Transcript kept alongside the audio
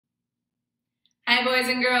Hi boys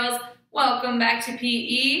and girls, welcome back to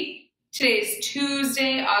PE. Today's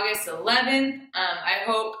Tuesday, August 11th. I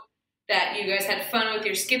hope that you guys had fun with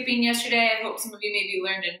your skipping yesterday. I hope some of you maybe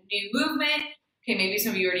learned a new movement. Okay, maybe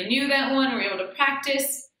some of you already knew that one or were able to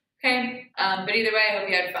practice. Okay, but either way, I hope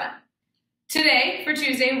you had fun. Today, for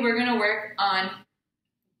Tuesday, we're gonna work on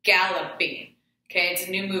galloping. Okay, it's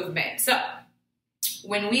a new movement. So,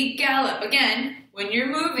 when we gallop, again, when you're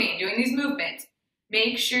moving, doing these movements,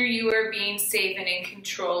 make sure you are being safe and in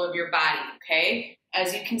control of your body, okay?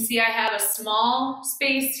 As you can see, I have a small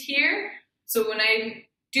space here. So when I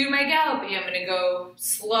do my galloping, I'm gonna go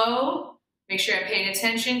slow, make sure I'm paying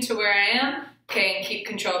attention to where I am, okay, and keep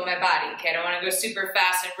control of my body, okay? I don't wanna go super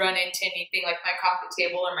fast and run into anything like my coffee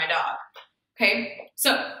table or my dog, okay?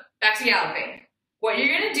 So, back to galloping. What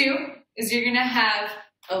you're gonna do is you're gonna have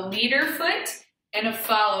a leader foot and a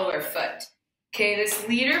follower foot. Okay, this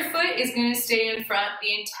leader foot is going to stay in front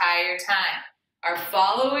the entire time. Our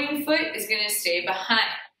following foot is going to stay behind.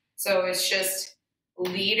 So it's just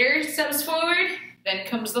leader steps forward, then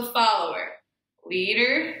comes the follower.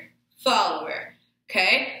 Leader, follower.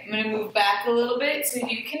 Okay, I'm going to move back a little bit so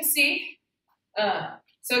you can see.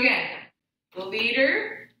 So again,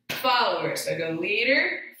 leader, follower. So I go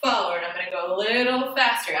leader, follower, and I'm going to go a little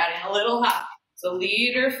faster, adding a little hop. So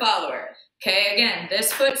leader, follower. Okay, again,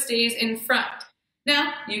 this foot stays in front.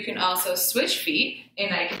 Now, you can also switch feet,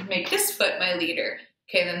 and I can make this foot my leader.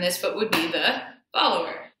 Okay, then this foot would be the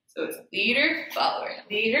follower. So it's leader, follower,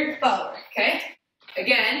 okay?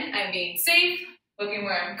 Again, I'm being safe, looking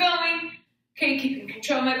where I'm going, okay, keeping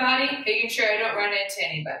control of my body, making sure I don't run into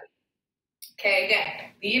anybody. Okay,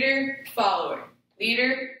 again, leader, follower,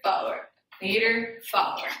 leader, follower, leader,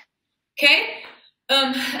 follower. Okay,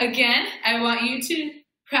 again, I want you to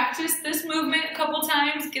practice this movement a couple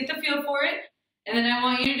times, get the feel for it, and then I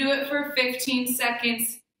want you to do it for 15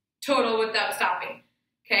 seconds total without stopping.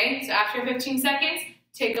 Okay, so after 15 seconds,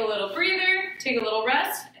 take a little breather, take a little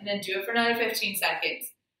rest, and then do it for another 15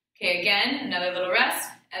 seconds. Okay, again, another little rest,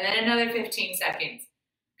 and then another 15 seconds.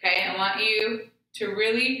 Okay, I want you to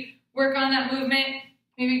really work on that movement,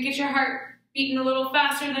 maybe get your heart beating a little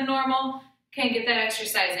faster than normal. Okay, get that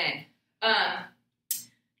exercise in.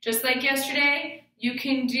 Just like yesterday, you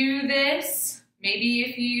can do this, maybe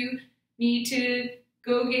if you need to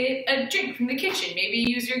go get a drink from the kitchen, maybe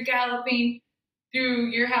use your galloping through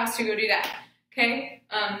your house to go do that, okay?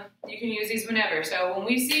 You can use these whenever. So when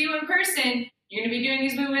we see you in person, you're gonna be doing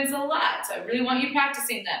these movements a lot, so I really want you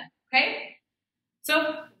practicing them, okay?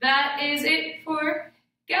 So that is it for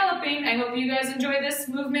galloping. I hope you guys enjoy this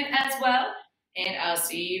movement as well, and I'll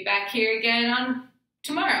see you back here again on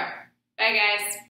tomorrow. Bye, guys.